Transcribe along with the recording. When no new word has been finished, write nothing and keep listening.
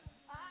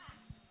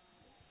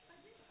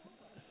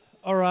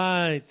All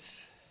right.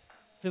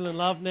 Feeling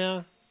love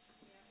now?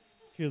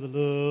 Feel the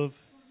love.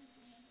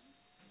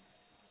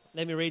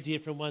 Let me read to you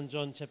from 1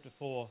 John chapter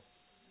 4.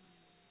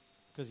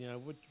 Because,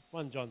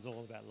 1 John's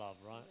all about love,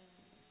 right?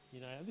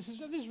 This is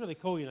really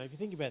cool, if you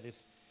think about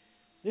this.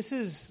 This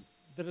is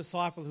the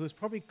disciple who was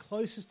probably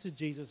closest to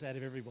Jesus out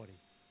of everybody.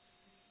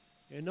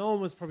 No one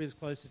was probably as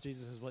close to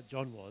Jesus as what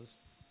John was.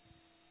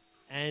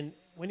 And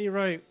when he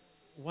wrote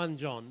 1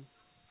 John,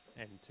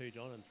 and 2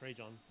 John, and 3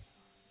 John,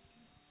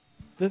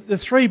 the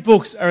three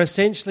books are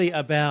essentially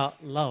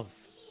about love.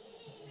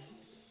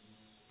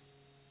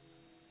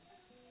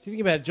 If you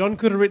think about it, John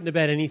could have written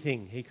about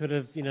anything. He could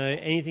have,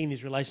 anything in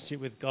his relationship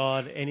with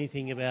God,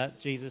 anything about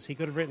Jesus. He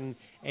could have written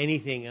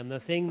anything. And the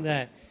thing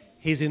that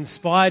he's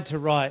inspired to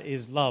write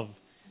is love.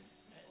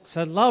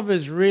 So love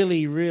is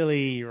really,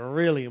 really,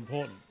 really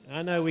important.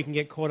 I know we can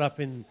get caught up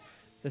in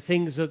the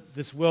things that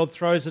this world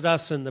throws at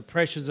us and the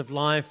pressures of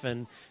life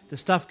and the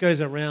stuff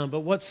goes around. But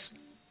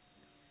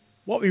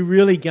what we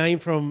really gain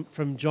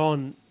from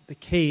John, the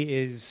key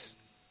is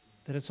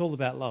that it's all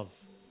about love.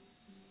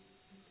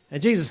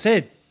 And Jesus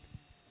said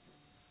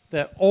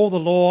that all the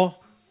law,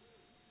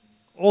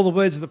 all the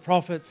words of the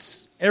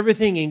prophets,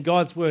 everything in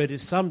God's word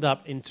is summed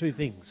up in two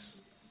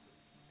things.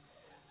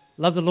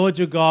 Love the Lord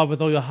your God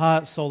with all your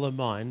heart, soul and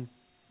mind,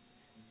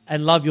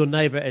 and love your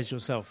neighbour as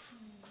yourself.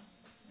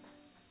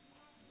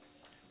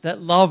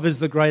 That love is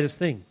the greatest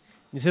thing.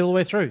 You see all the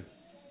way through.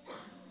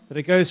 That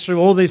it goes through,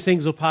 all these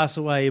things will pass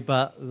away,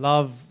 but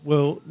love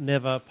will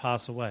never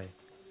pass away.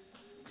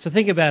 So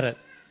think about it.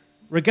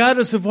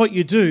 Regardless of what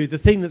you do, the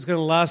thing that's going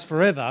to last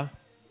forever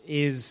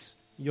is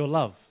your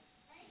love.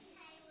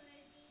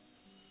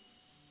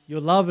 Your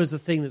love is the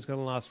thing that's going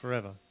to last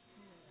forever.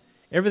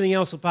 Everything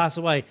else will pass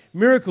away.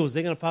 Miracles,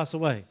 they're going to pass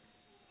away.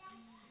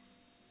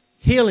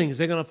 Healings,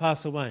 they're going to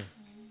pass away.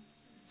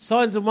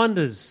 Signs and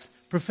wonders,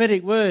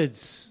 prophetic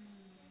words,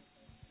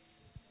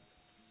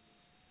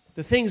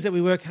 the things that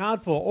we work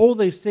hard for, all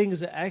these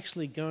things are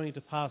actually going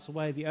to pass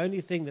away. The only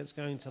thing that's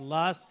going to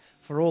last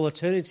for all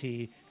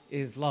eternity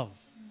is love.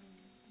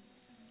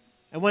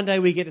 And one day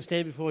we get to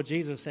stand before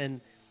Jesus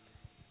and,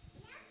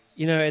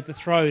 at the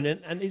throne,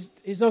 and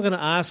he's not going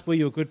to ask, were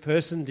you a good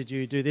person? Did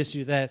you do this,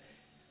 do that?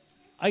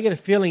 I get a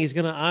feeling he's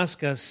going to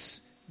ask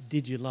us,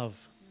 did you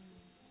love?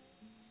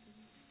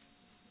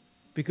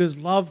 Because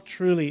love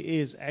truly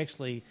is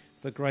actually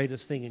the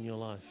greatest thing in your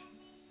life.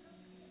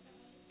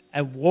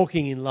 And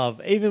walking in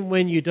love, even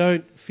when you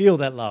don't feel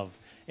that love,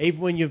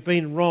 even when you've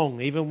been wrong,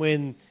 even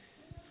when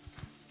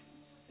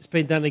it's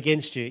been done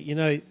against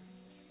you.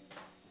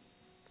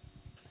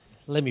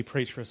 Let me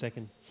preach for a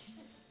second.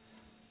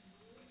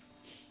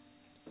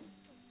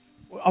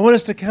 I want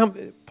us to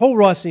come, Paul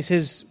writes and he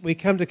says, we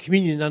come to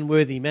communion in an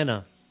unworthy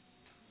manner.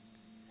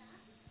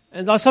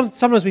 And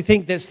sometimes we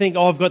think,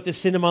 I've got this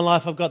sin in my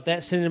life, I've got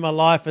that sin in my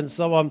life, and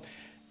so on.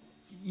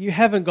 You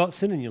haven't got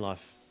sin in your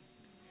life.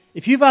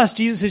 If you've asked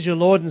Jesus as your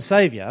Lord and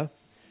Saviour,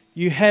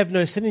 you have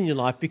no sin in your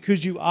life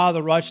because you are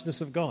the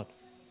righteousness of God.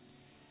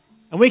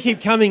 And we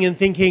keep coming and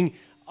thinking,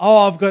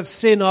 I've got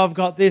sin, I've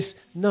got this.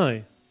 No.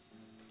 And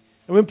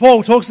when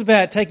Paul talks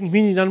about taking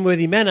communion in an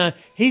unworthy manner,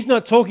 he's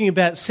not talking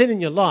about sin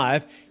in your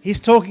life, he's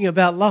talking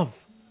about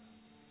love.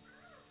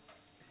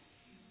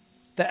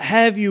 That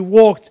have you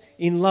walked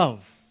in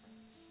love?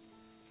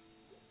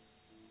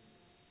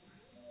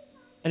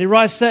 And he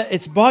writes that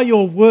it's by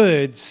your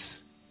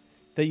words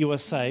that you are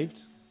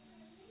saved.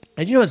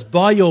 And it's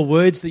by your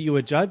words that you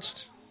are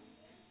judged.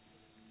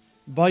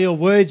 By your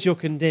words you're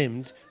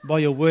condemned. By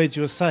your words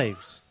you're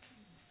saved.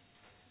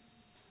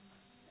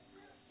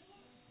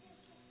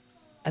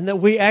 And that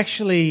we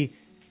actually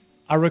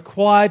are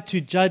required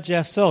to judge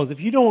ourselves. If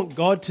you don't want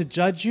God to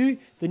judge you,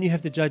 then you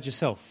have to judge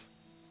yourself.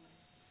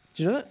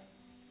 Do you know that?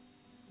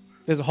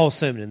 There's a whole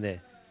sermon in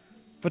there.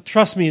 But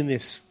trust me in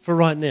this for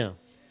right now.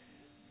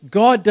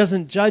 God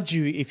doesn't judge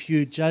you if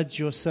you judge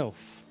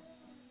yourself.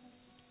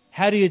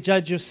 How do you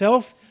judge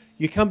yourself?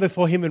 You come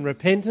before him in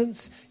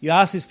repentance, you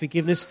ask his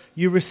forgiveness,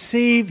 you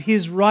receive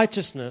his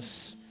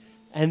righteousness,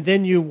 and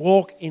then you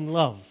walk in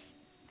love.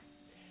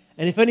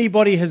 And if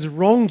anybody has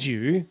wronged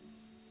you,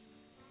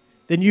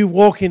 then you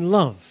walk in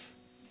love.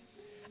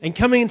 And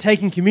coming and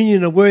taking communion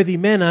in a worthy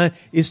manner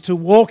is to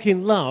walk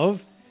in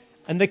love.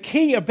 And the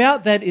key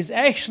about that is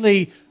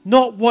actually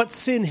not what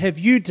sin have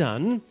you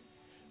done,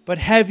 but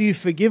have you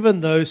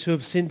forgiven those who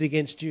have sinned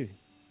against you?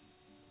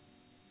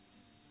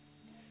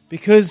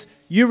 Because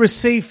you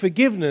receive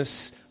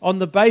forgiveness on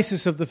the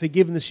basis of the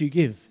forgiveness you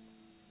give.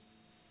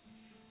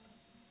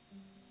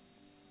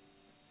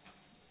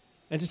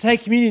 And to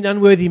take communion in an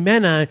unworthy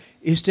manner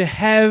is to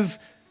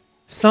have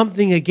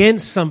something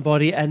against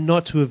somebody and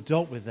not to have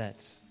dealt with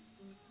that.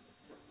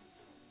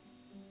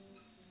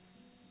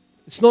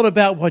 It's not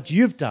about what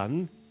you've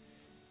done,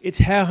 it's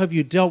how have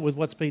you dealt with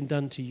what's been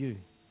done to you.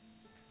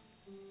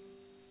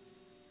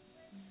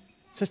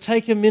 So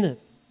take a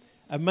minute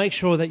and make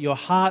sure that your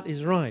heart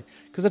is right.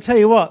 Because I tell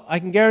you what, I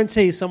can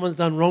guarantee someone's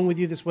done wrong with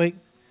you this week.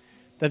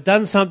 They've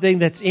done something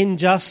that's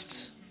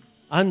unjust,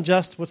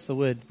 what's the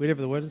word?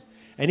 Whatever the word is.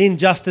 And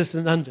injustice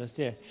and unjust,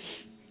 yeah.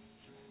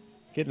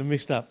 Getting them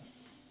mixed up.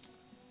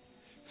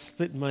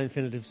 Splitting my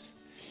infinitives.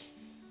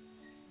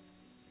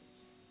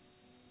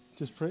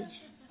 Just preach.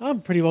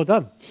 I'm pretty well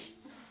done.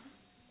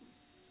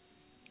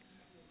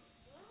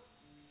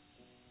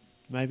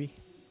 Maybe.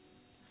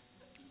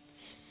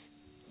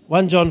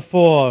 1 John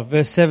 4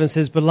 verse 7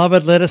 says,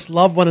 "Beloved, let us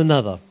love one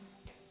another.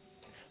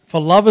 For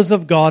love is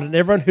of God, and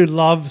everyone who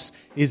loves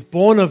is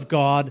born of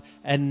God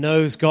and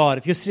knows God."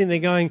 If you're sitting there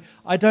going,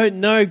 "I don't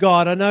know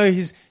God, I know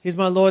He's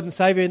my Lord and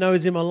Saviour, I know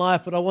He's in my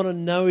life, but I want to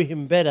know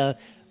Him better,"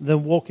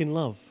 then walk in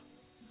love.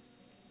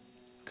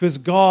 Because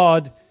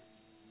God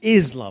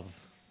is love.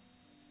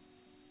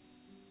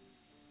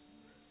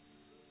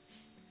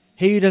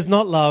 He who does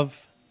not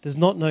love does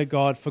not know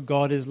God, for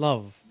God is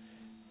love.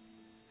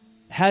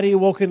 How do you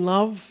walk in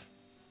love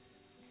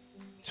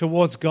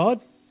towards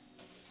God?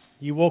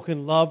 You walk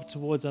in love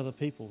towards other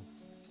people.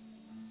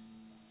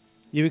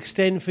 You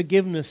extend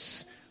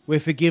forgiveness where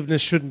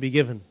forgiveness shouldn't be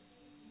given.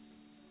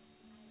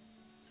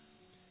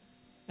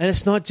 And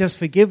it's not just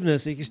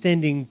forgiveness, it's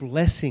extending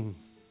blessing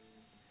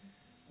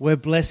where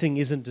blessing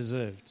isn't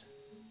deserved.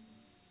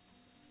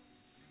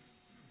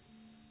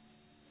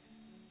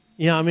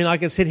 You know, I mean, I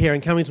can sit here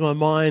and come into my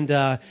mind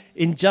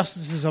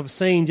injustices I've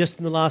seen just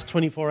in the last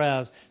 24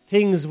 hours.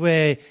 Things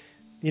where,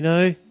 you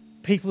know,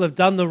 people have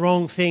done the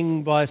wrong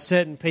thing by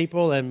certain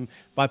people and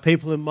by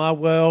people in my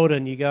world,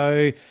 and you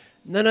go,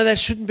 no, that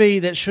shouldn't be.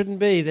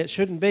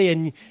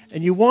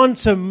 And you want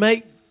to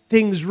make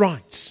things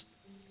right.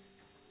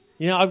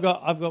 You know, I've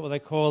got what they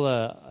call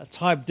a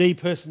type D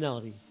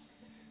personality,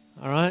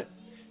 all right?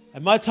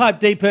 And my type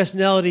D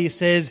personality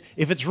says,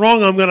 if it's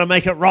wrong, I'm going to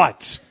make it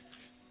right,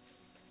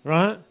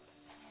 right?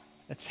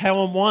 That's how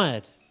I'm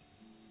wired.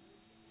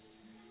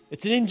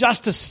 It's an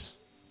injustice.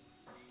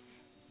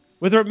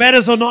 Whether it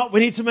matters or not, we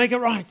need to make it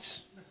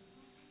right.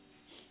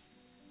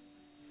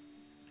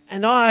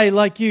 And I,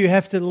 like you,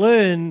 have to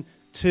learn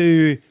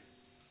to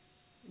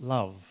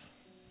love.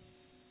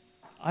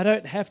 I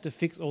don't have to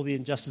fix all the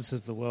injustices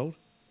of the world,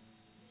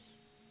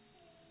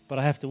 but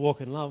I have to walk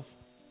in love.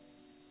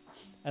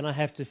 And I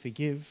have to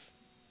forgive.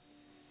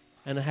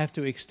 And I have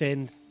to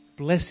extend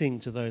blessing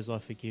to those I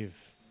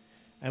forgive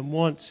and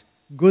want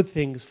good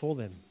things for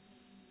them.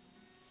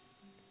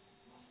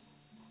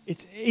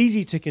 It's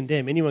easy to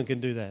condemn. Anyone can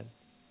do that.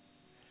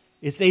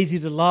 It's easy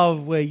to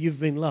love where you've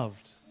been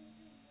loved.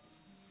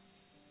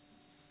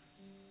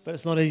 But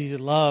it's not easy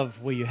to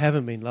love where you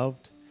haven't been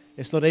loved.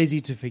 It's not easy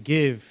to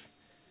forgive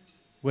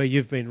where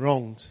you've been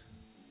wronged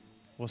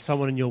or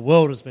someone in your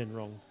world has been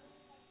wronged.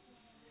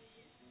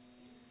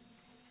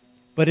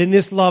 But in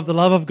this love, the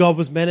love of God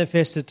was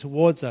manifested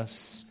towards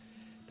us,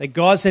 that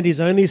God sent His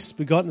only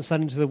begotten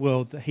Son into the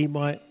world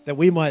that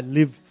we might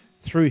live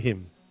through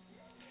Him.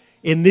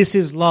 In this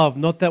is love,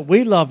 not that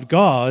we loved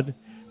God,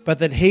 but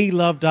that He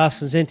loved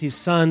us and sent His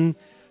Son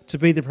to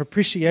be the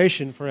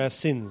propitiation for our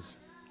sins.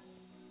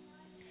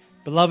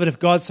 Beloved, if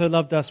God so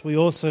loved us, we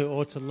also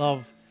ought to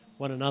love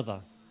one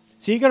another.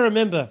 So you've got to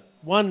remember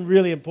one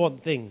really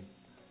important thing.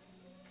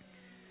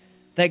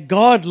 That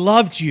God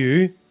loved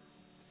you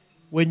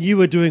when you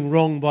were doing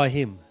wrong by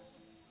Him.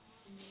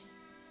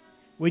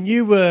 When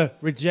you were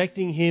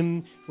rejecting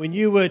Him, when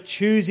you were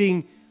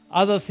choosing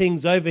other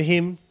things over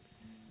Him.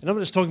 And I'm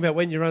not just talking about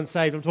when you're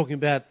unsaved, I'm talking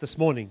about this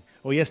morning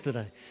or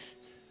yesterday.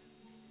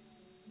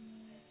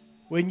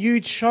 When you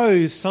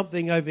chose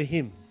something over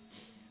Him,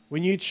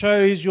 when you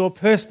chose your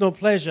personal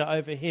pleasure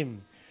over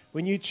Him,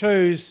 when you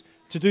chose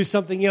to do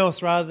something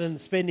else rather than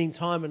spending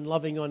time and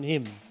loving on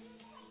Him,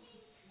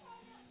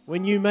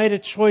 when you made a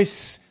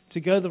choice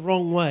to go the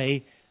wrong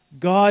way,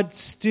 God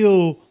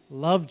still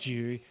loved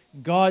you,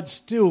 God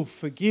still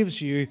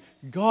forgives you,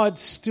 God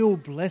still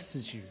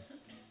blesses you.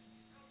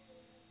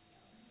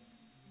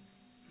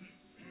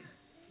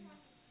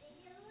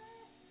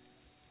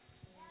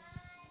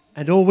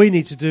 And all we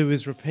need to do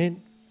is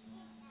repent,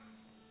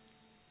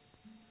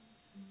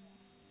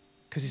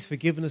 because His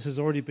forgiveness has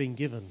already been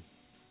given.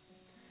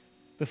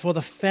 Before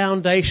the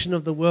foundation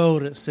of the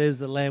world, it says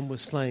the Lamb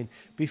was slain.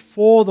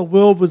 Before the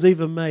world was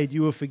even made,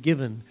 you were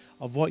forgiven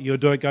of what you're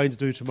going to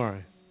do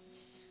tomorrow.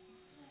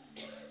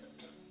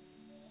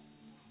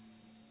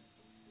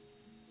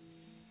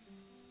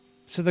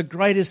 So the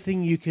greatest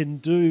thing you can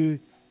do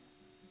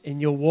in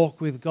your walk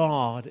with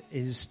God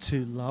is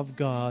to love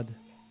God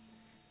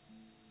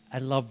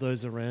and love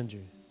those around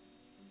you.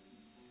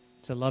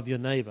 To love your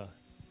neighbour.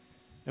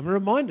 And we're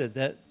reminded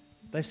that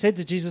they said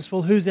to Jesus,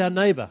 well, who's our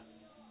neighbour?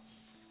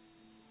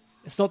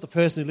 It's not the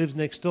person who lives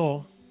next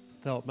door.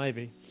 Thought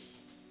maybe.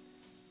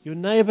 Your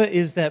neighbour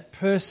is that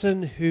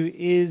person who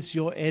is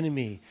your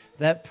enemy.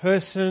 That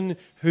person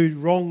who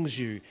wrongs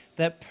you.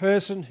 That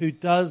person who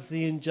does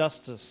the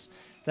injustice.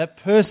 That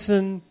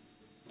person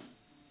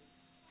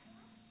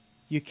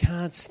you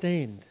can't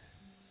stand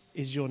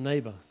is your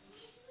neighbour.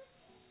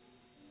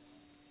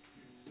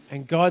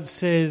 And God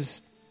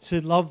says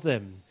to love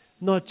them.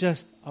 Not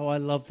just, oh, I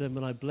love them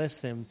and I bless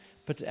them,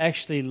 but to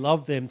actually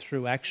love them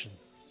through action.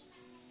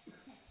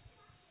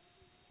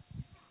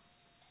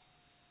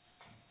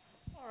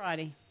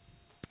 Alrighty.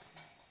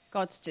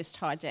 God's just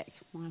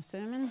hijacked my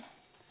sermon.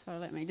 So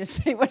let me just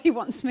see what he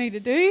wants me to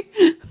do.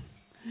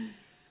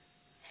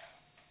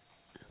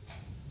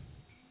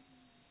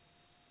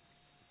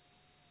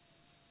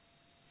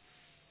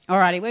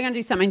 Alrighty, we're going to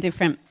do something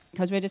different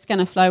because we're just going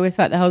to flow with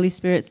what the Holy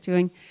Spirit's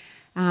doing,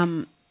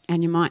 and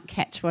you might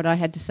catch what I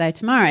had to say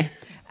tomorrow.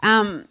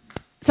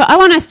 So I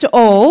want us to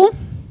all,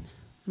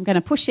 I'm going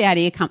to push you out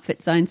of your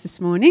comfort zones this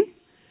morning.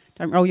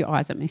 Don't roll your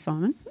eyes at me,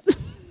 Simon.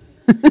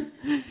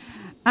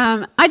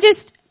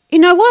 You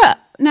know what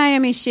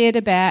Naomi shared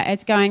about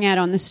is going out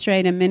on the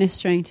street and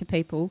ministering to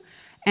people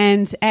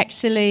and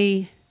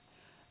actually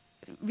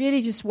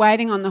really just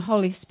waiting on the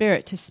Holy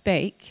Spirit to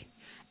speak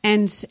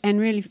and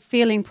really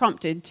feeling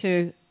prompted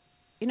to,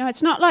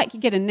 it's not like you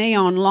get a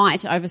neon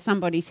light over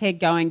somebody's head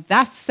going,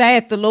 "Thus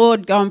saith the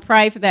Lord, go and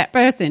pray for that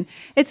person."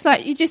 It's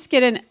like you just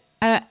get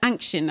an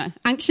unction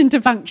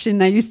to function,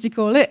 they used to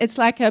call it. It's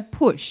like a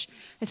push.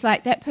 It's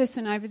like that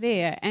person over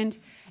there. And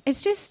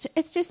it's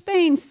just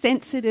being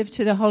sensitive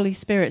to the Holy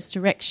Spirit's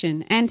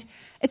direction. And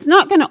it's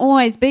not going to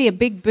always be a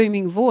big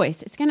booming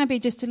voice. It's going to be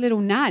just a little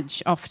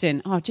nudge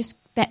often. Oh, just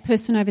that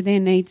person over there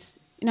needs,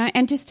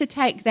 and just to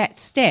take that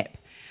step.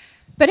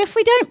 But if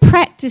we don't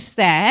practice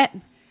that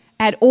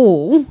at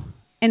all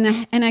in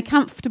a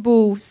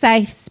comfortable,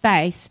 safe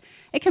space,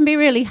 it can be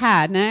really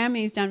hard.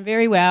 Naomi's done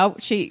very well.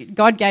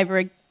 God gave her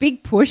a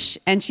big push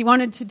and she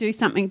wanted to do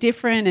something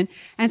different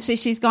and so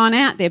she's gone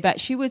out there. But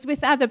she was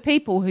with other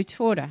people who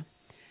taught her.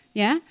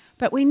 Yeah?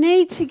 But we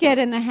need to get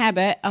in the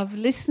habit of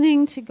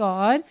listening to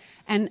God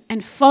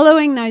and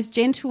following those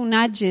gentle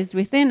nudges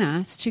within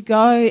us to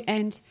go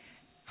and,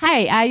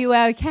 hey, are you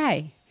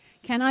okay?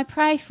 Can I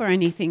pray for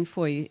anything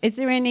for you? Is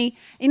there any,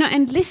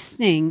 and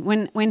listening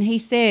when he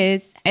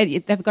says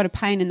they've got a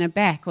pain in their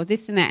back or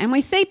this and that. And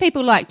we see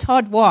people like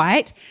Todd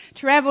White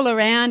travel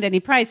around and he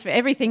prays for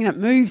everything that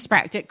moves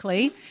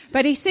practically,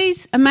 but he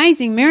sees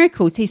amazing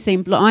miracles. He's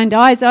seen blind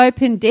eyes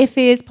open, deaf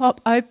ears pop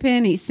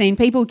open. He's seen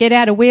people get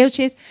out of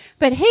wheelchairs,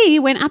 but he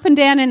went up and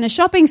down in the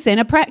shopping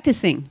centre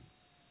practicing.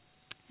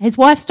 His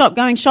wife stopped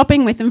going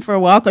shopping with him for a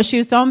while because she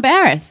was so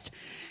embarrassed,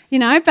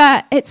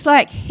 but it's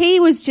like he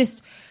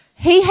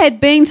had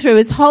been through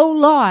his whole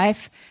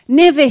life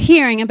never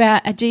hearing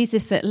about a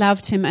Jesus that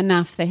loved him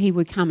enough that he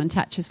would come and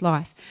touch his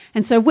life.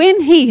 And so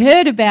when he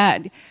heard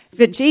about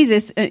that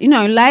Jesus,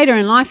 later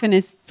in life, in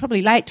his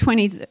probably late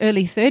 20s,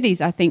 early 30s,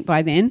 I think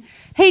by then,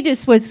 he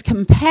just was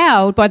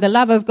compelled by the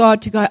love of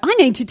God to go, I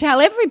need to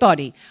tell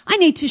everybody. I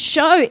need to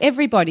show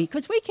everybody,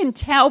 because we can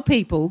tell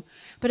people,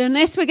 but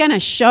unless we're going to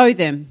show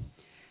them,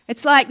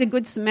 it's like the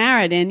Good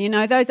Samaritan,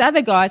 those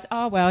other guys,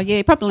 oh, well,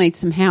 yeah, probably need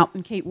some help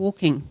and keep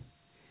walking.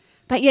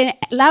 But yeah,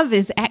 love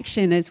is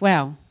action as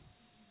well.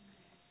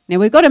 Now,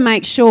 we've got to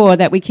make sure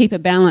that we keep a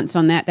balance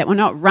on that we're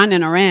not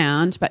running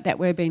around, but that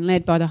we're being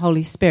led by the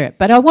Holy Spirit.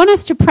 But I want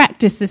us to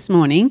practice this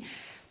morning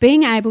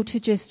being able to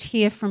just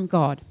hear from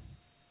God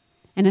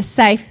in a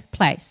safe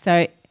place.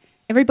 So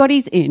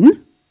everybody's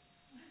in.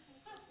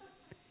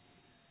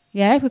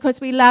 Yeah,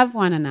 because we love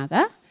one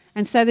another.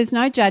 And so there's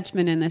no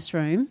judgment in this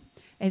room.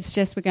 It's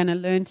just we're going to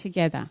learn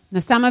together. Now,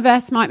 some of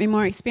us might be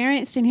more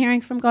experienced in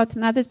hearing from God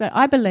than others, but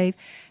I believe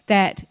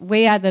that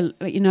we are the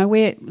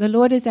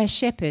Lord is our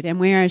shepherd and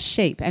we're as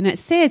sheep. And it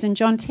says in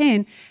John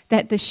 10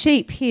 that the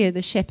sheep hear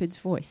the shepherd's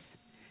voice.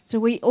 So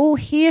we all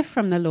hear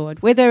from the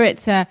Lord, whether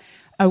it's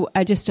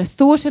just a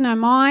thought in our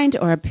mind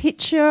or a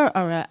picture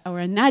or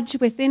a nudge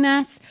within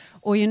us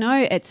or,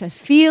 it's a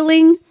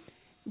feeling.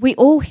 We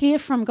all hear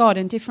from God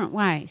in different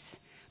ways.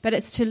 But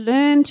it's to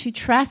learn to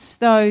trust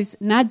those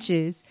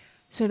nudges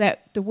so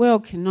that the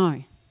world can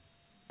know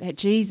that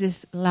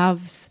Jesus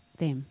loves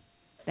them,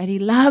 that he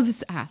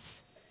loves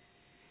us.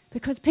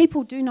 Because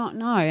people do not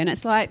know. And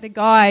it's like the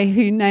guy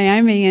who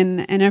Naomi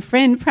and her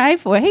friend prayed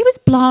for. He was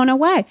blown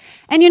away.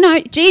 And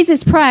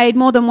Jesus prayed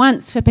more than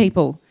once for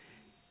people.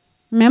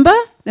 Remember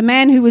the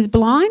man who was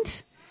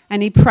blind?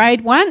 And he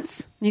prayed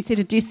once. And he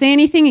said, do you see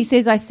anything? He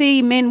says, I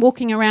see men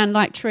walking around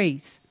like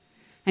trees.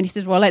 And he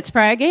says, well, let's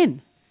pray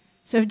again.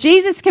 So if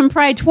Jesus can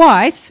pray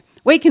twice,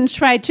 we can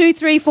pray 2,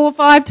 3, 4,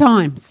 5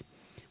 times.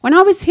 When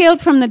I was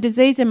healed from the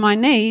disease in my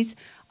knees,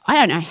 I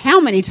don't know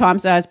how many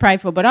times I was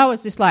prayed for, but I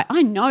was just like,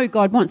 I know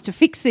God wants to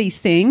fix these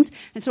things.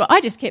 And so I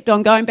just kept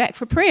on going back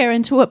for prayer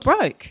until it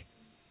broke.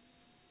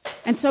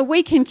 And so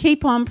we can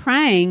keep on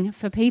praying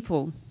for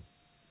people.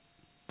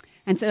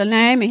 And so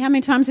Naomi, how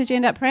many times did you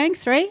end up praying?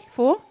 3,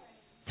 4?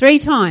 3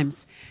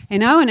 times.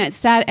 And it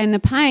started, and the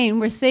pain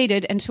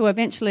receded until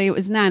eventually it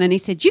was none. And he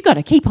said, you've got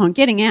to keep on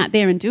getting out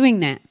there and doing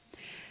that.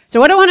 So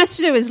what I want us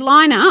to do is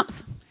line up.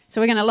 So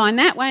we're going to line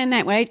that way and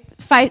that way,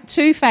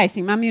 2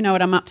 facing. Mum, you know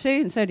what I'm up to,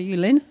 and so do you,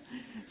 Lynn.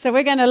 So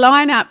we're going to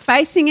line up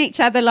facing each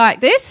other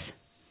like this.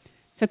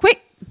 So quick,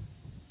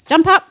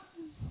 jump up.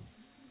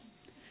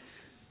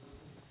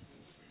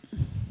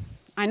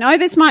 I know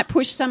this might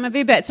push some of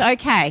you, but it's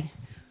okay.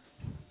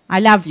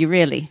 I love you,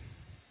 really.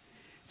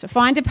 So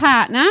find a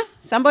partner,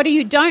 somebody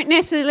who don't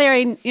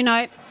necessarily,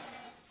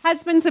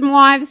 husbands and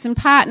wives and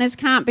partners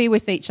can't be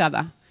with each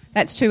other.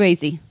 That's too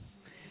easy.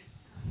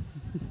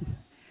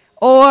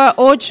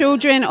 Or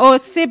children or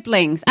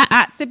siblings.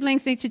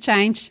 Siblings need to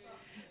change.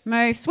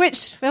 Move.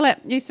 Switch, Philip.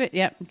 You switch.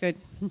 Yep, good.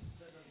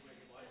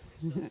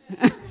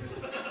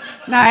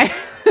 No.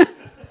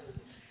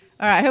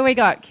 All right, who we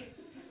got?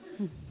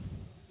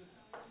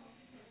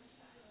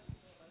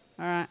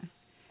 All right.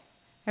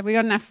 Have we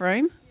got enough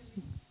room?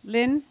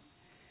 Lynn?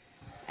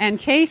 And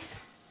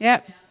Keith?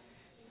 Yep.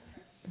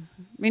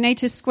 We need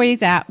to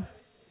squeeze out.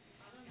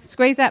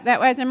 Squeeze up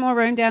that way. Is there more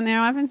room down there,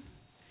 Ivan?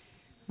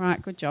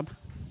 Right, good job.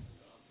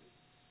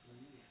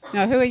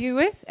 Now, who are you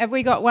with? Have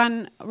we got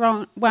one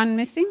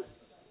missing?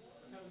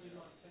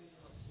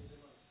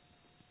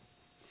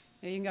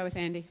 Yeah, you can go with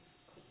Andy.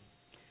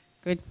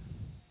 Good.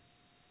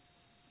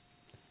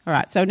 All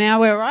right, so now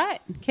we're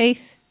right.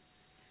 Keith,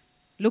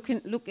 look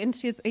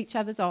into each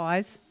other's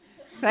eyes.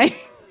 Say,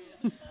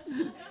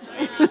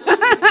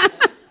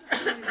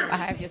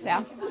 behave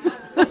yourself.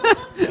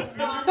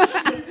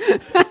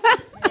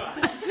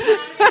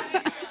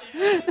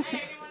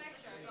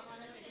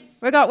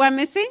 We got one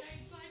missing?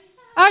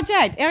 Oh,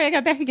 Jade. There we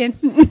go, back again.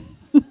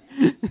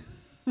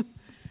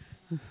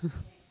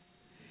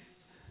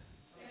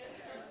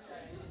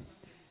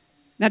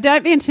 Now,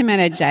 don't be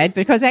intimidated, Jade,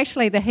 because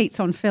actually the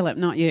heat's on Philip,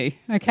 not you,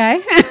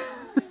 okay?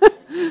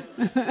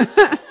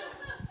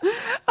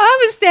 I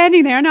was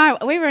standing there, and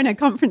we were in a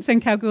conference in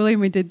Kalgoorlie,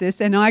 and we did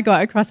this, and I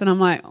got across, and I'm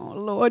like, oh,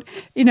 Lord,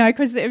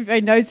 because everybody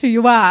knows who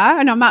you are,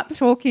 and I'm up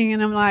talking,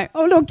 and I'm like,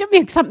 oh, Lord, give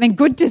me something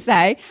good to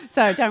say,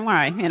 so don't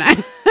worry,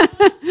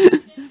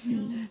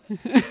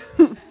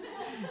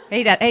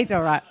 He's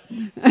all right.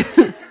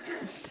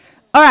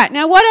 All right,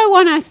 now what I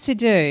want us to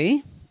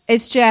do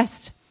is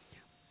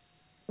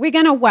we're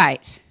going to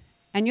wait,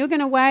 and you're going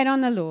to wait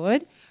on the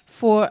Lord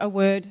for a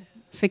word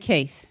for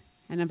Keith,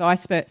 and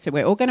vice versa.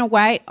 We're all going to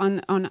wait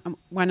on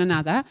one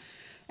another,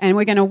 and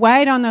we're going to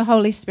wait on the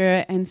Holy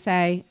Spirit and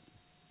say,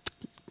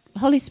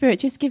 Holy Spirit,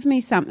 just give me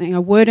something,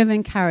 a word of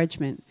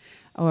encouragement,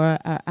 or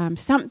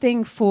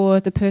something for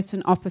the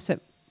person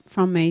opposite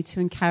from me to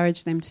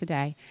encourage them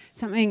today.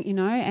 Something,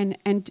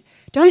 and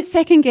don't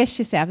second guess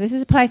yourself. This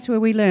is a place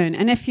where we learn.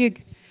 And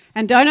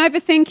and don't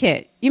overthink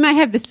it. You may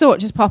have this thought,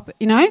 just pop it,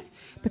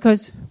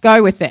 because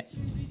go with it.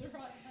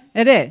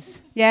 It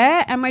is,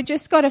 yeah. And we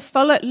just got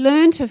to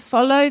learn to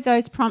follow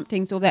those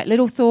promptings, or that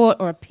little thought,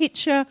 or a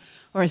picture,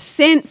 or a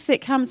sense that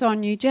comes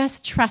on you.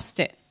 Just trust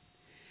it.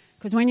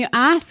 Because when you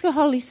ask the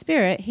Holy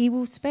Spirit, He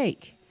will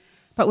speak.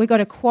 But we've got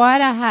to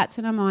quiet our hearts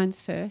and our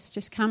minds first.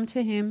 Just come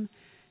to Him.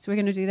 So we're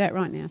going to do that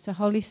right now. So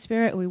Holy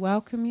Spirit, we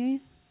welcome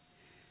you.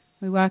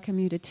 We welcome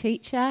you to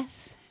teach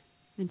us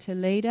and to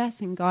lead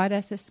us and guide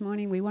us this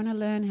morning. We want to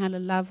learn how to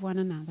love one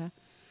another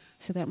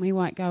so that we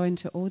won't go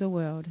into all the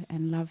world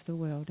and love the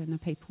world and the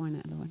people in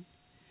it, Lord.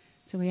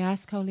 So we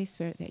ask, Holy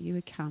Spirit, that you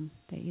would come,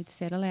 that you'd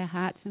settle our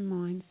hearts and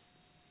minds.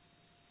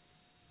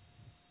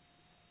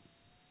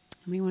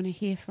 And we want to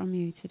hear from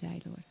you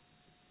today, Lord.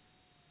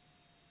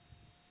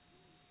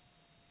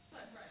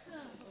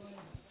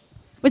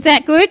 Was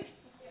that good?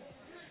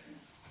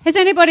 Has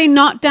anybody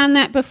not done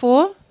that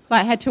before?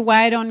 Like had to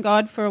wait on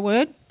God for a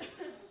word?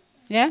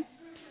 Yeah?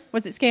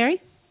 Was it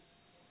scary?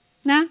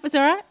 No? Was it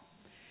all right?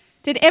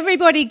 Did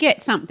everybody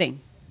get something?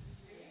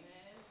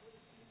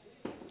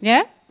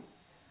 Yeah?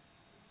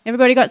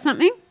 Everybody got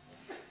something?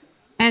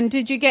 And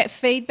did you get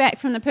feedback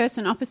from the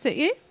person opposite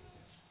you?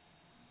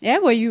 Yeah?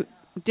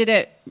 Did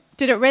it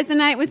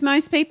resonate with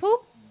most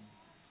people?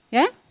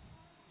 Yeah?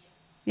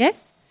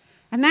 Yes?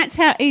 And that's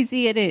how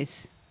easy it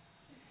is.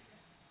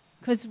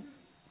 Because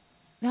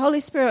the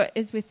Holy Spirit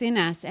is within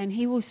us and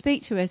He will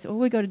speak to us. All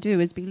we've got to do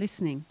is be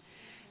listening.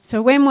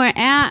 So when we're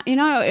out,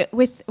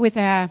 with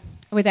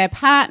our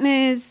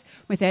partners,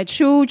 with our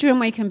children,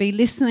 we can be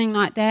listening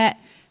like that.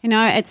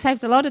 It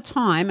saves a lot of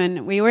time,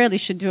 and we really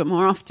should do it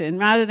more often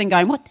rather than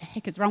going, what the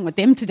heck is wrong with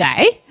them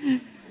today? You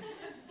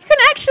can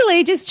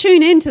actually just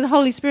tune in to the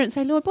Holy Spirit and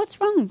say, Lord,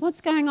 what's wrong? What's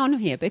going on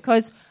here?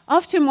 Because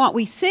often what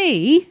we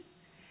see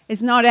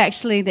is not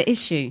actually the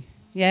issue,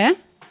 yeah?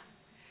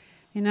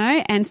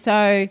 And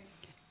so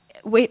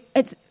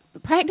it's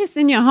practice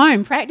in your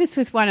home, practice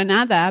with one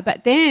another,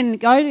 but then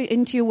go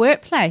into your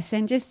workplace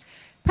and just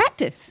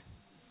practice.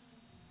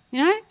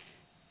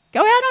 Go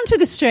out onto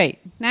the street.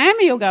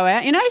 Naomi will go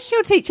out.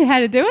 She'll teach you how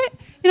to do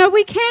it.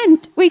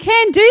 We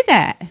can do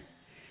that.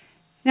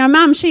 Now,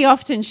 Mum, she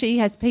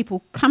has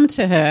people come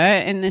to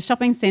her in the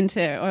shopping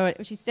centre,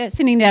 or she's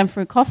sitting down for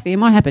a coffee,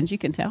 and what happens? You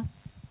can tell.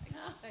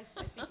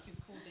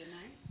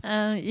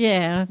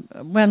 Yeah,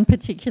 one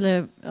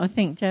particular I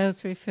think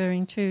Dale's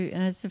referring to,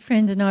 as a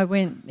friend and I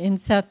went in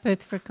South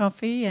Perth for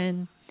coffee,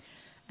 and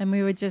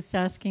we were just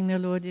asking the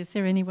Lord, is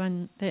there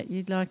anyone that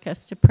you'd like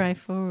us to pray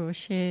for or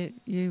share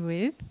you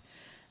with?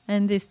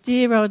 And this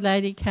dear old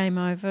lady came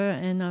over,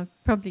 and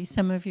probably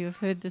some of you have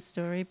heard the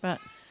story, but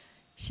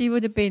she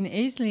would have been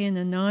easily in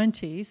the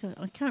 90s.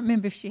 I can't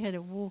remember if she had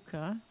a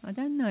walker. I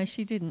don't know,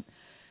 she didn't.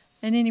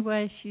 And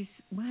anyway,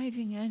 she's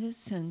waving at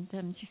us,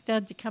 and she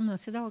started to come, and I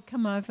said, oh,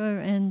 come over,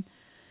 and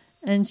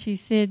she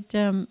said,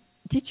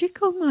 did you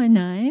call my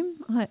name?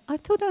 I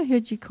thought I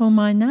heard you call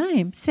my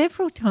name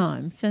several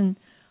times, and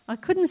I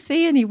couldn't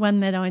see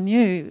anyone that I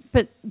knew,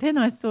 but then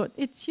I thought,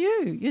 it's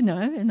you,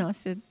 and I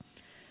said,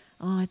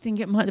 I think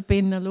it might have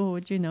been the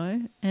Lord, you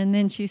know. And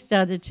then she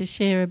started to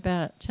share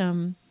about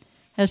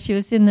how she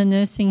was in the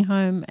nursing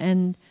home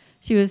and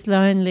she was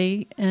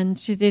lonely and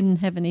she didn't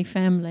have any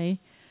family,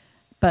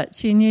 but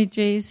she knew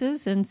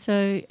Jesus, and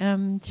so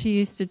she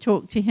used to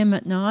talk to him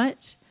at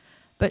night,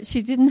 but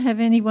she didn't have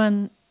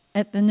anyone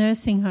at the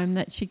nursing home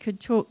that she could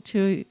talk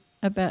to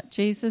about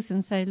Jesus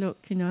and say,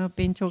 look, you know, I've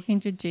been talking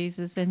to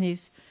Jesus and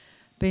he's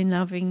been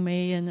loving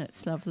me and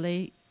it's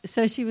lovely.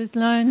 So she was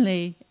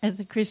lonely as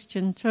a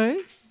Christian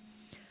too.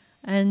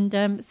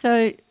 And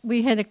so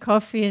we had a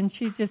coffee and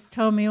she just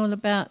told me all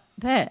about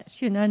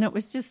that, you know, and it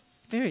was just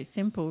very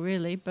simple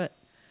really, but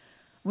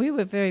we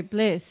were very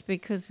blessed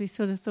because we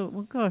sort of thought,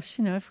 well, gosh,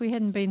 you know, if we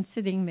hadn't been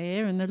sitting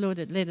there and the Lord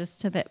had led us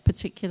to that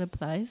particular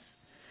place,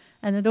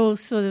 and it all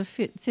sort of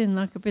fits in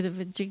like a bit of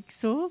a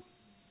jigsaw.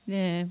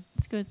 Yeah,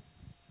 it's good.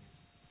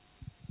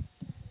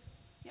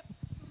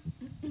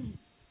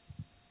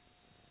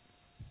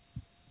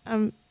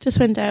 Just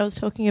when Dayle was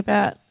talking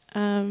about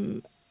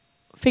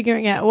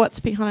figuring out what's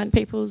behind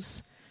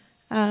people's,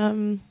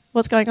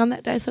 what's going on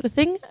that day sort of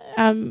thing,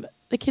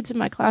 the kids in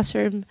my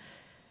classroom,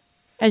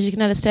 as you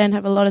can understand,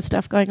 have a lot of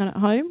stuff going on at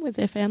home with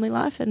their family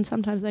life, and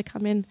sometimes they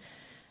come in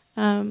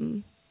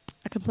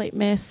a complete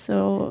mess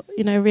or,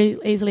 you know, really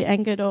easily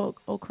angered or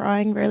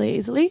crying really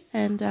easily,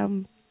 and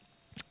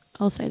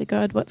I'll say to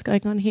God, what's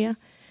going on here?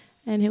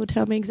 And he'll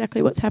tell me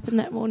exactly what's happened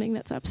that morning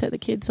that's upset the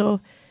kids, or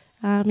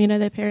you know,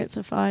 their parents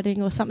are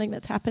fighting or something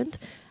that's happened.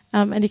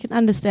 And you can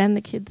understand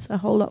the kids a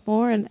whole lot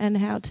more and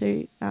how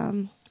to...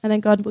 and then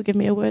God will give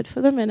me a word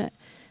for them and it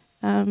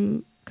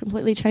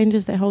completely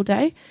changes their whole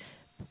day.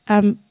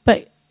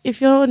 But if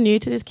you're new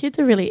to this, kids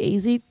are really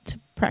easy to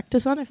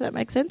practice on, if that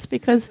makes sense,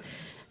 because...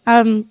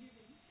 Ashton,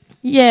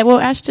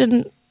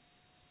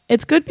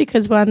 it's good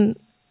because, one,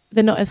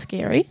 they're not as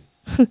scary,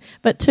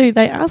 but two,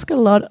 they ask a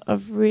lot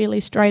of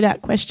really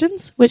straight-out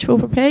questions, which will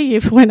prepare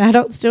you for when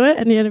adults do it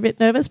and you're a bit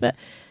nervous, but...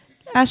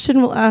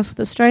 Ashton will ask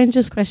the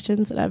strangest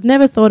questions that I've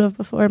never thought of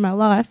before in my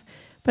life,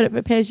 but it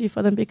prepares you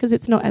for them because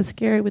it's not as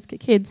scary with the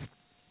kids.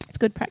 It's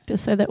good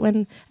practice so that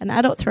when an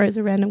adult throws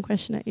a random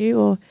question at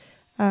you,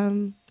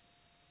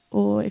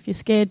 or if you're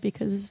scared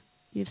because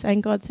you're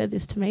saying, God said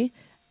this to me,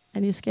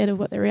 and you're scared of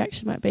what their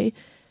reaction might be,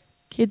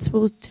 kids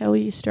will tell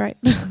you straight.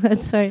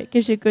 And so it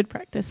gives you good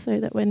practice so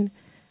that when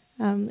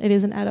it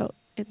is an adult,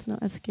 it's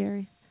not as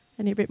scary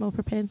and you're a bit more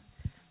prepared.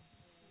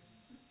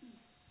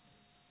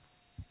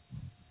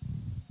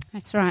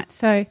 That's right.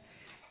 So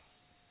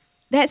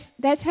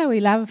that's how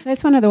we love.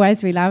 That's one of the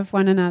ways we love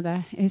one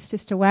another, is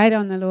just to wait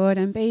on the Lord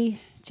and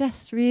be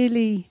just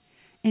really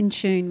in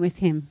tune with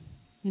him.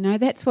 You know,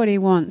 that's what he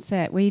wants,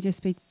 that we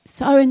just be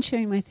so in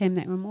tune with him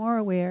that we're more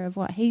aware of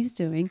what he's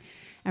doing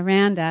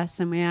around us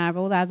than we are of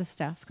all the other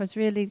stuff. Because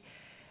really,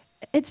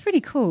 it's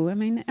pretty cool. I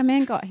mean, a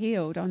man got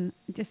healed on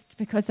just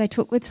because they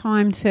took the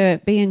time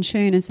to be in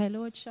tune and say,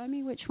 Lord, show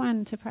me which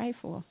one to pray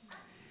for.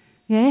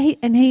 Yeah,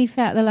 he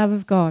felt the love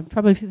of God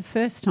probably for the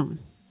first time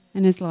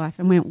in his life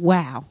and went,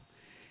 wow.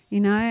 You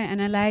know,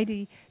 and a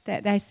lady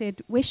that they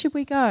said, where should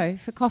we go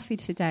for coffee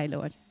today,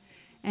 Lord?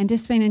 And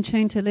just been in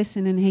tune to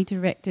listen, and he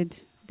directed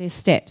their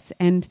steps.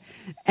 And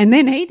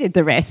then he did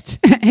the rest.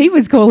 He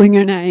was calling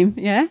her name,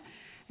 yeah?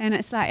 And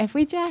it's like, if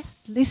we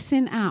just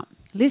listen up,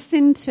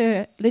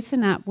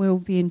 we'll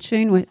be in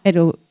tune with,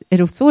 it'll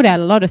sort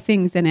out a lot of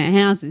things in our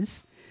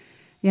houses,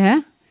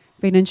 yeah?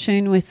 Being in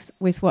tune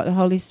with what the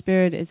Holy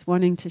Spirit is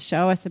wanting to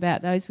show us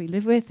about those we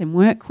live with and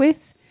work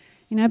with,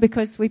 you know,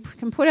 because we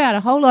can put out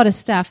a whole lot of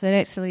stuff that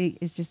actually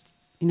is just,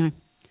 you know,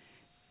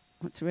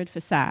 what's the word,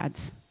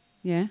 facades,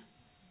 yeah?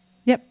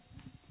 Yep.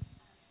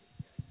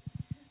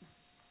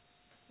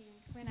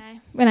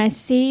 When I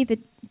see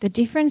the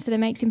difference that it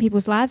makes in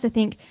people's lives, I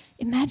think,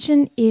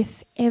 imagine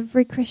if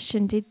every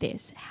Christian did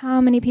this.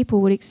 How many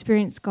people would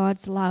experience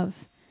God's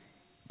love?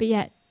 But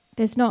yet,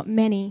 there's not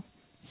many,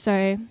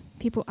 so...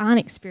 people aren't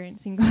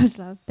experiencing God's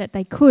love that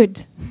they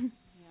could.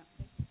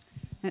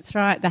 That's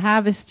right. The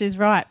harvest is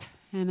ripe,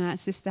 and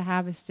it's just the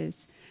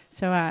harvesters.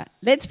 So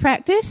let's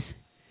practice.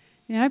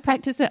 You know,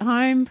 practice at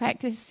home,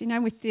 practice, you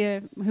know, with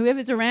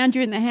whoever's around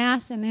you in the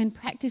house, and then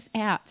practice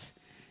out.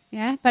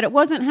 Yeah, but it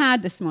wasn't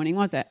hard this morning,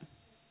 was it?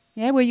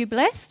 Yeah, were you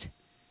blessed?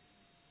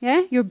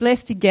 Yeah, you were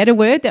blessed to get a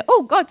word that,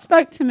 oh, God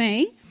spoke to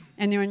me,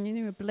 and you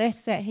were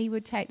blessed that he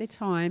would take the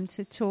time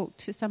to talk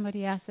to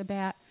somebody else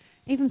about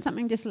even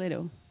something just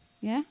little.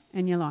 Yeah,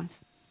 in your life.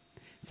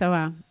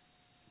 So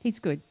he's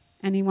good,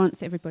 and he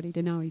wants everybody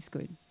to know he's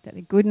good, that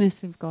the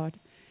goodness of God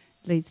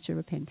leads to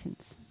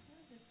repentance.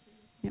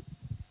 Yep.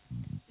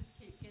 Just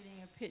keep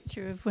getting a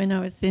picture of when I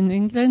was in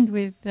England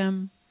with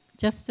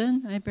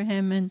Justin,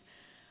 Abraham, and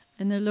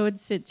the Lord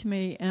said to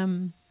me,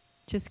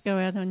 just go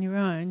out on your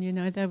own. You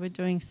know, they were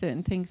doing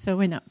certain things. So I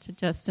went up to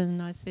Justin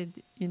and I said,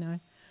 you know,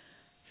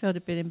 felt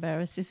a bit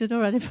embarrassed. He said,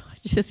 all right, if I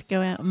just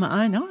go out on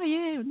my own. Oh,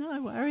 yeah,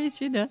 no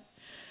worries, you know.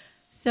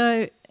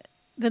 So...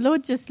 the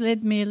Lord just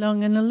led me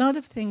along, and a lot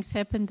of things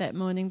happened that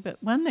morning, but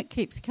one that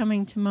keeps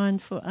coming to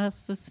mind for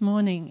us this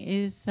morning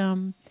is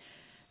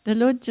the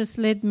Lord just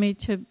led me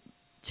to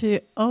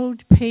to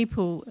old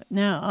people.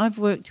 Now, I've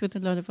worked with a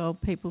lot of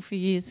old people for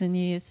years and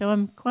years, so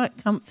I'm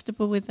quite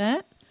comfortable with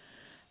that.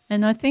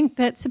 And I think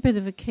that's a bit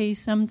of a key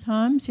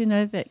sometimes,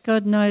 that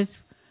God knows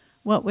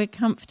what we're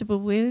comfortable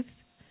with.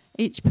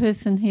 Each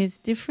person here is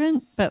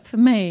different, but for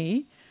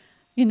me,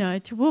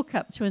 to walk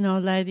up to an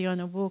old lady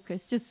on a walker,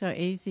 it's just so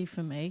easy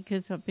for me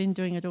because I've been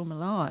doing it all my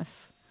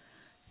life.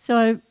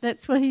 So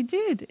that's what he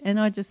did. And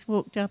I just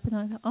walked up and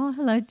I thought, oh,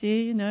 hello,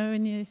 dear,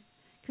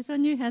 because I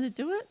knew how to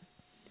do it.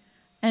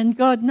 And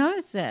God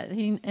knows that.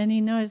 He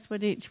knows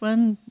what each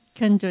one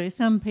can do.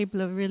 Some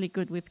people are really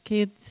good with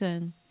kids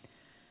and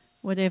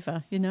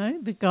whatever,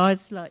 The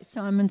guys, like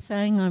Simon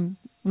saying,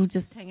 we'll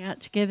just hang out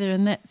together.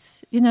 And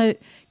that's,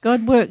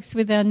 God works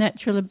with our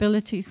natural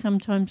ability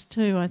sometimes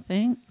too, I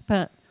think.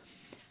 But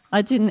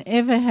I didn't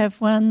ever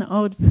have one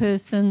old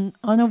person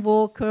on a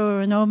walker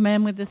or an old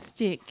man with a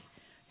stick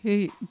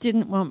who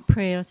didn't want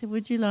prayer. I said,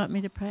 would you like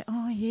me to pray?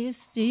 Oh,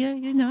 yes, dear,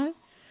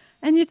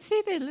 And you'd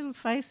see their little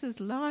faces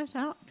light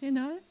up,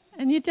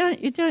 And you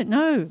don't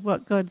know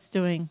what God's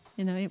doing.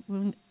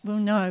 We'll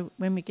know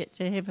when we get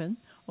to heaven,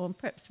 or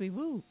perhaps we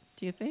will.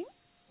 Do you think?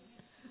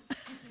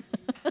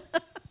 That's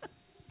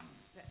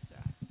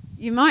right.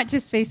 You might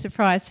just be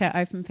surprised how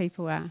open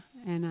people are.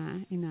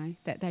 And,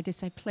 that they just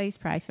say, please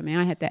pray for me.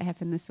 I had that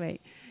happen this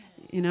week.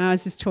 I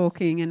was just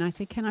talking and I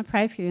said, can I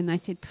pray for you? And they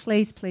said,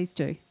 please, please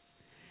do.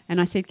 And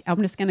I said,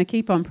 I'm just going to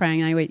keep on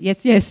praying. And they went,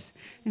 yes, yes.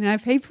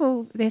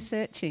 People, they're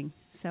searching.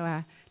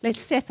 So let's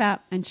step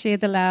up and share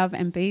the love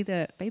and be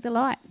the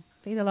light.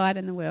 Be the light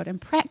in the world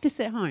and practice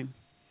at home.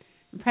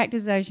 And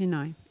practice those you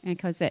know.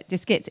 Because it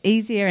just gets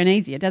easier and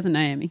easier, doesn't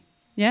Naomi?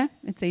 Yeah,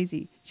 it's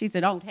easy. She's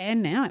an old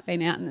hand now. I've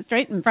been out in the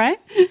street and praying.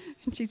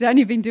 She's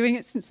only been doing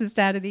it since the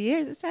start of the year.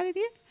 Is it the start of the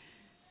year?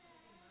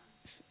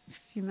 A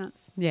few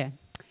months. Yeah.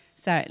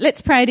 So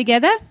let's pray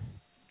together.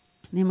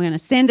 And then we're going to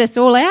send us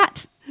all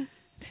out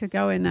to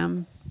go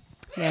and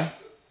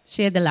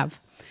share the love.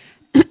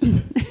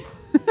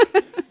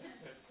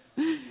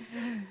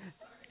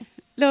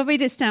 Lord, we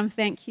just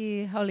thank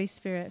you, Holy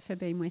Spirit, for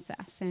being with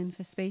us and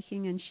for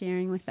speaking and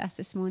sharing with us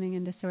this morning,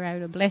 and just we're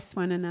able to bless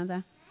one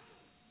another,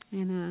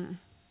 and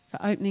for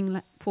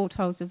opening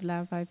portals of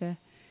love over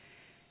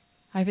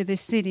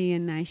this city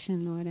and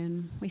nation, Lord.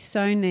 And we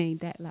so need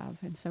that love,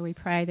 and so we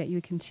pray that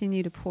you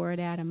continue to pour it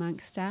out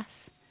amongst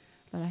us.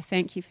 Lord, I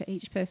thank you for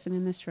each person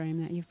in this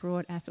room, that you've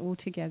brought us all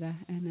together,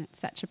 and it's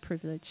such a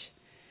privilege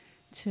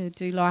to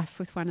do life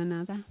with one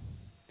another.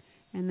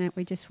 And that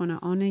we just want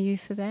to honour you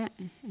for that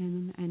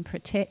and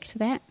protect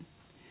that.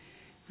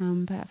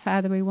 But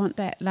Father, we want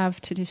that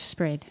love to just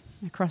spread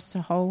across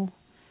the whole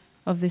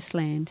of this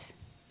land.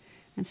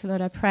 And so, Lord,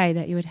 I pray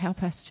that you would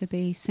help us to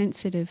be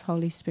sensitive,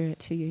 Holy Spirit,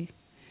 to you.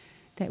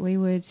 That we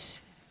would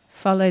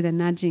follow the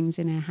nudgings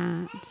in our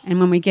heart. And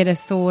when we get a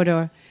thought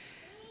or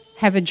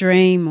have a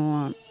dream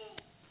or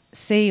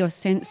see or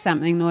sense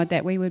something, Lord,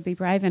 that we would be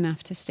brave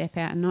enough to step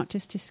out and not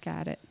just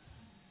discard it.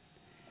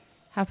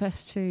 Help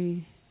us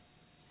to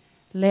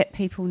let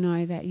people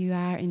know that you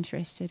are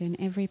interested in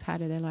every part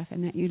of their life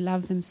and that you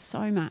love them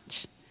so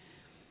much,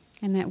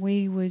 and that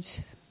we would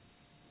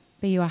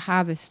be your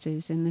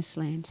harvesters in this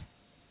land,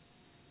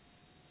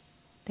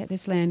 that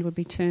this land would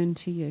be turned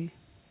to you.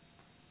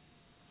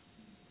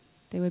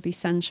 There would be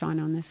sunshine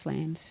on this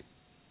land,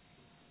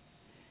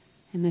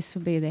 and this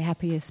would be the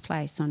happiest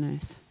place on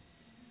earth.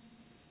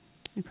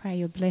 We pray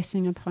your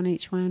blessing upon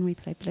each one. We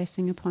pray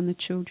blessing upon the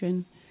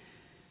children.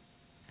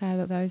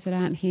 Father, those that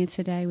aren't here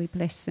today, we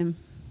bless them.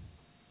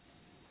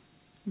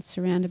 And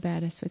surround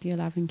about us with your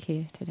love and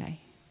care today.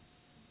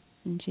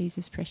 In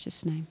Jesus'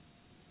 precious name.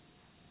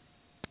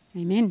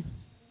 Amen.